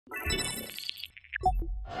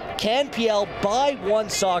Can PL buy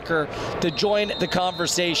OneSoccer to join the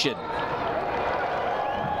conversation?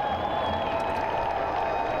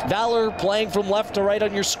 Valour playing from left to right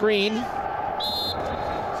on your screen.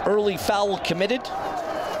 Early foul committed.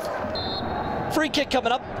 Free kick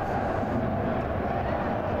coming up.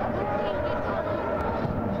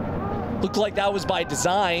 Looked like that was by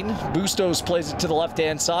design. Bustos plays it to the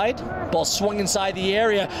left-hand side. Ball swung inside the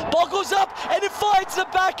area. Ball goes up, and it finds the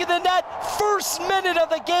back of the net. First minute of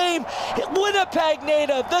the game. Winnipeg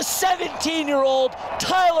native, the 17-year-old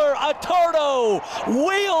Tyler Attardo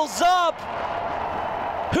wheels up.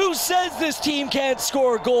 Who says this team can't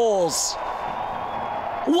score goals?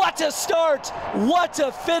 What a start. What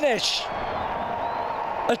a finish.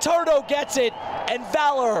 Attardo gets it, and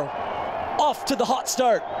Valour off to the hot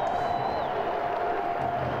start.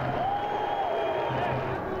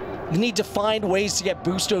 You need to find ways to get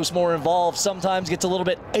Bustos more involved. Sometimes gets a little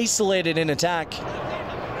bit isolated in attack.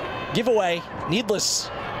 Giveaway, needless.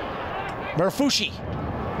 Murafushi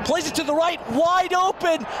plays it to the right, wide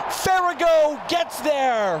open. Farrago gets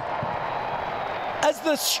there. As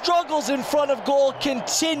the struggles in front of goal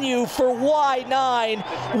continue for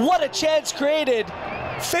Y9. What a chance created.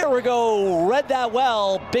 Farrago read that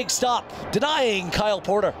well. Big stop, denying Kyle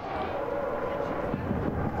Porter.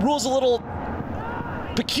 Rules a little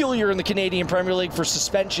peculiar in the Canadian Premier League for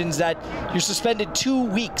suspensions, that you're suspended 2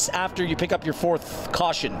 weeks after you pick up your 4th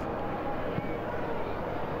caution.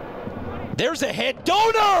 There's a hit.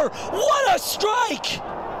 Doner! What a strike!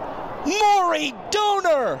 Morey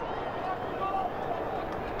Doner!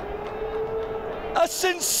 A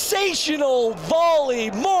sensational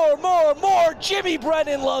volley. More. Jimmy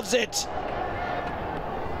Brennan loves it.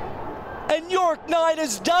 And York9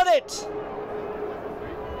 has done it.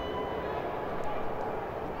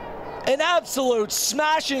 An absolute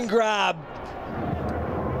smash and grab.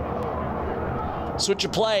 Switch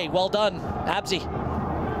of play. Well done, Abzi.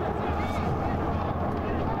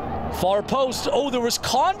 Far post. Oh, there was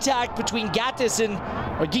contact between Gattis and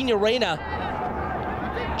Nakajima-Ferran.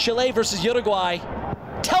 Chile versus Uruguay.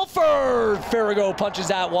 Telford! Farrago punches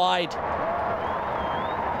that wide.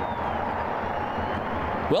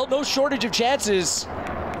 Well, no shortage of chances.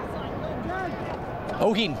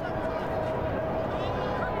 Ohin.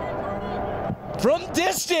 From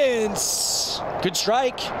distance. Good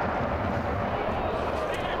strike.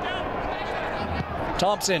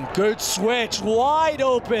 Thompson, good switch. Wide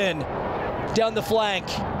open. Down the flank.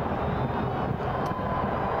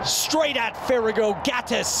 Straight at Farrago.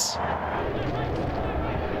 Gattis.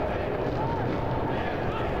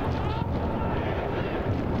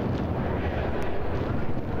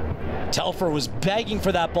 Telfer was begging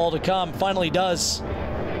for that ball to come. Finally does.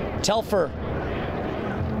 Telfer.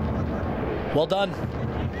 Well done.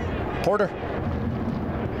 Porter.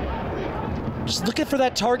 Just looking for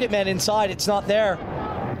that target man inside. It's not there.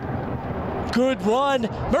 Good run.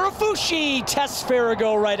 Murafushi tests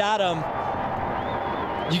Farrago right at him.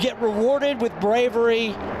 You get rewarded with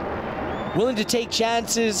bravery, willing to take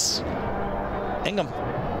chances. Ingham.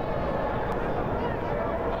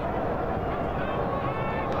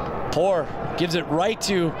 Poor gives it right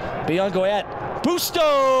to Beyond Goyette.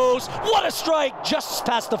 Bustos! What a strike! Just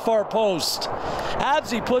past the far post.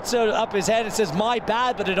 Abzi puts up his hand and says, my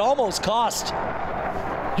bad, but it almost cost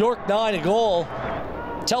York9 a goal.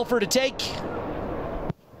 Telfer to take.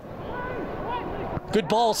 Good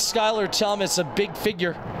ball, Skylar Thomas, a big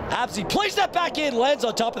figure. Abzi plays that back in, lands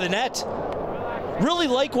on top of the net. Really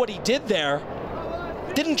like what he did there.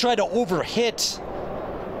 Didn't try to overhit.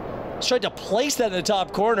 Just tried to place that in the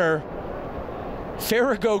top corner.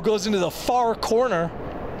 Farrago goes into the far corner.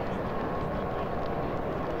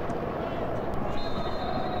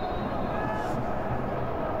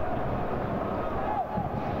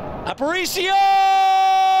 Aparicio!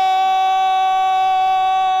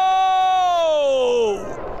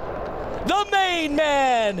 The main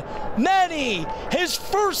man, Manny, his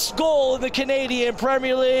first goal in the Canadian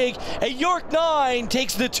Premier League, and York9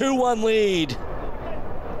 takes the 2-1 lead.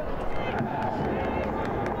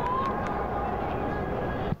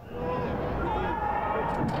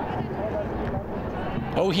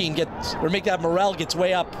 Ohin gets, or make that Morel gets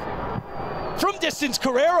way up. From distance,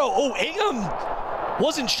 Carrero. Oh, Ingham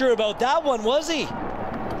wasn't sure about that one, was he?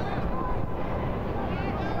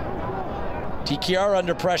 TKR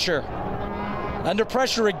under pressure. Under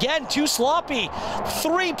pressure again, too sloppy.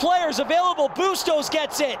 3 players available. Bustos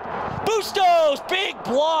gets it. Bustos, big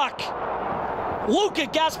block. Luca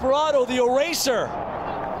Gasparotto, the eraser,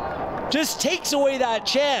 just takes away that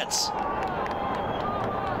chance.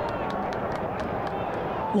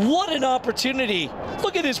 What an opportunity.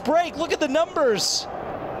 Look at this break. Look at the numbers.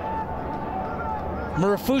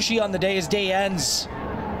 Murafushi on the day, his day ends,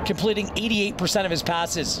 completing 88% of his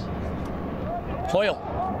passes. Hoyle.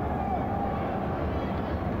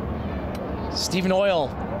 Stephen Hoyle.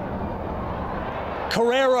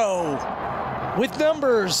 Carrero with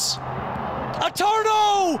numbers.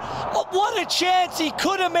 Attardo! What a chance! He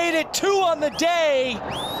could have made it 2 on the day.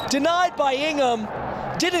 Denied by Ingham.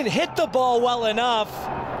 Didn't hit the ball well enough.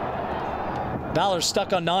 Valour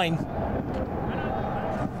stuck on 9.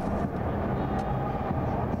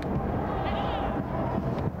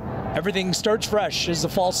 Everything starts fresh as the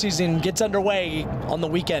fall season gets underway on the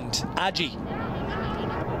weekend. Adji.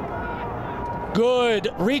 Good.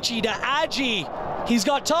 Ricci to Adji. He's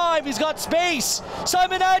got time. He's got space.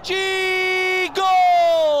 Simon Adji.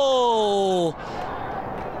 Goal!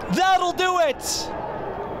 That'll do it.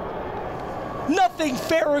 Nothing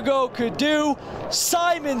Farrago could do.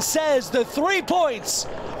 Simon says the 3 points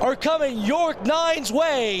are coming York 9's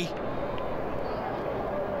way.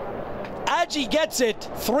 Adji gets it,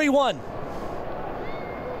 3-1.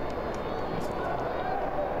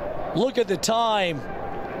 Look at the time.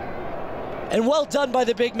 And well done by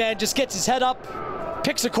the big man, just gets his head up,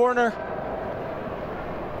 picks a corner.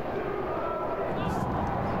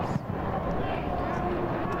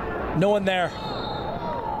 No one there.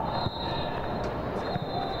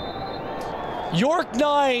 York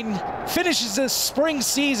 9 finishes this spring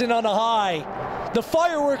season on a high. The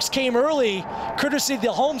fireworks came early, courtesy of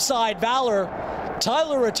the home side, Valour.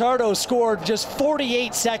 Tyler Attardo scored just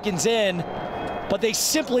 48 seconds in, but they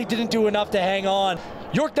simply didn't do enough to hang on.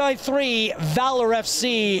 York 9 3, Valour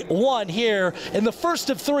FC 1 here in the first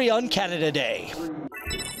of 3 on Canada Day.